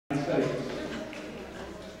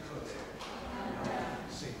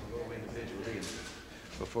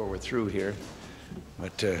before we're through here,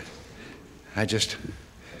 but I just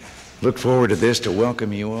look forward to this, to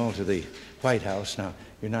welcome you all to the White House. Now,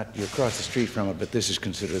 you're across the street from it, but this is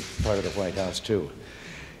considered part of the White House too.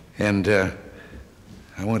 And I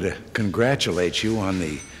want to congratulate you on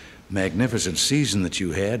the magnificent season that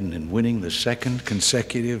you had and in winning for the second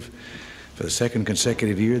consecutive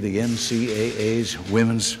year, the NCAA's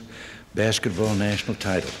women's basketball national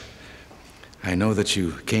title. I know that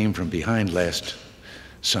you came from behind last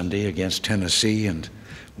Sunday against Tennessee and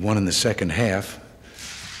won in the second half.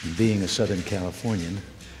 And being a Southern Californian,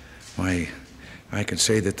 I can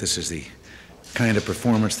say that this is the kind of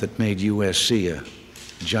performance that made USC a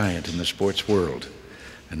giant in the sports world.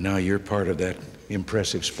 And now you're part of that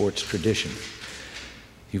impressive sports tradition.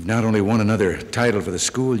 You've not only won another title for the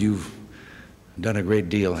school, you've done a great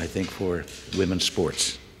deal, I think, for women's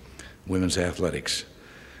sports, women's athletics.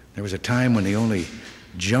 There was a time when the only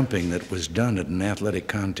jumping that was done at an athletic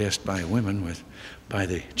contest by women was by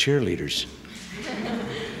the cheerleaders.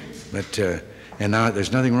 But, and now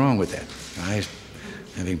there's nothing wrong with that. I,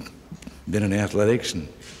 having been in athletics and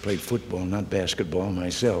played football, not basketball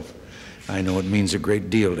myself, I know it means a great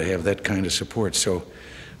deal to have that kind of support. So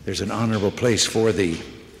there's an honorable place for the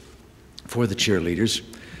cheerleaders,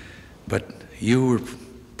 but you were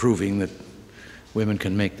proving that women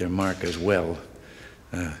can make their mark as well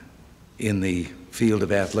in the field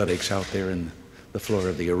of athletics out there in the floor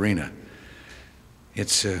of the arena.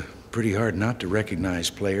 It's pretty hard not to recognize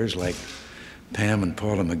players like Pam and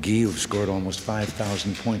Paula McGee, who've scored almost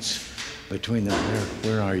 5,000 points between them.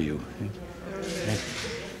 Where are you?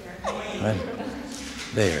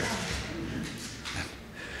 There.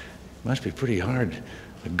 Must be pretty hard.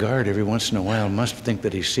 A guard every once in a while must think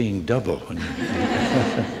that he's seeing double.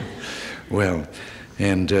 Well,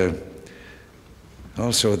 and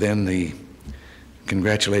also then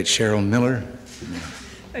congratulate Cheryl Miller.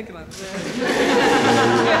 Thank you, Mom.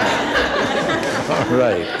 All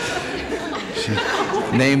right. She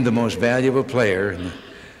named the most valuable player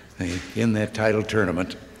in that title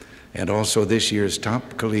tournament, and also this year's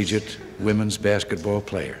top collegiate women's basketball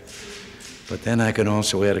player. But then I can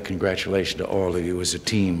also add a congratulation to all of you as a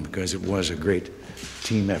team, because it was a great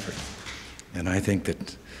team effort. And I think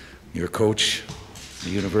that your coach,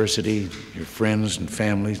 the university, your friends and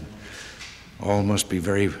family, all must be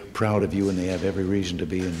very proud of you, and they have every reason to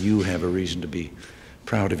be, and you have a reason to be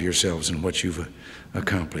proud of yourselves and what you've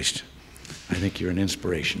accomplished. I think you're an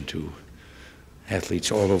inspiration to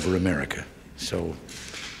athletes all over America. So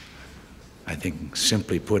I think,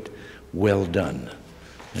 simply put, well done.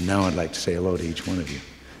 And now I'd like to say hello to each one of you,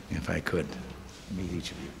 if I could. Meet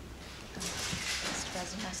each of you. Mr.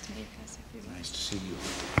 President, nice to meet you guys. Nice to see you.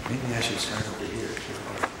 Maybe I should start over here.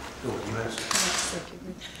 Go, U.S.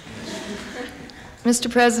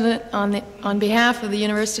 Mr. President, on behalf of the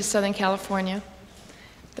University of Southern California,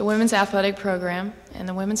 the Women's Athletic Program, and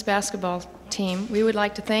the Women's Basketball Team, we would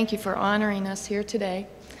like to thank you for honoring us here today.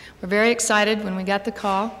 We're very excited when we got the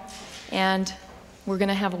call, and we're going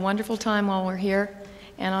to have a wonderful time while we're here.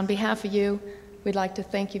 And on behalf of you, we'd like to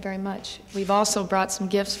thank you very much. We've also brought some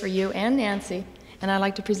gifts for you and Nancy, and I'd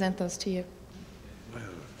like to present those to you.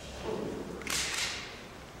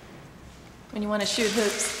 When you want to shoot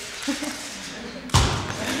hoops.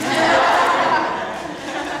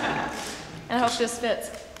 And I hope this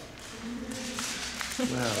fits. Well,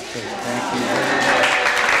 okay, thank you very much.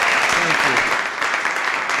 Thank you.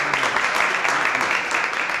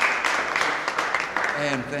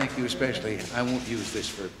 And thank you especially. I won't use this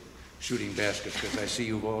for shooting baskets because I see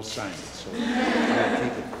you've all signed it, so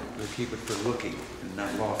we'll keep it for looking and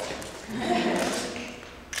not lofting.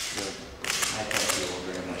 So, I thank you all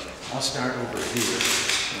very much. I'll start over here.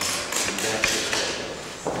 And that's it.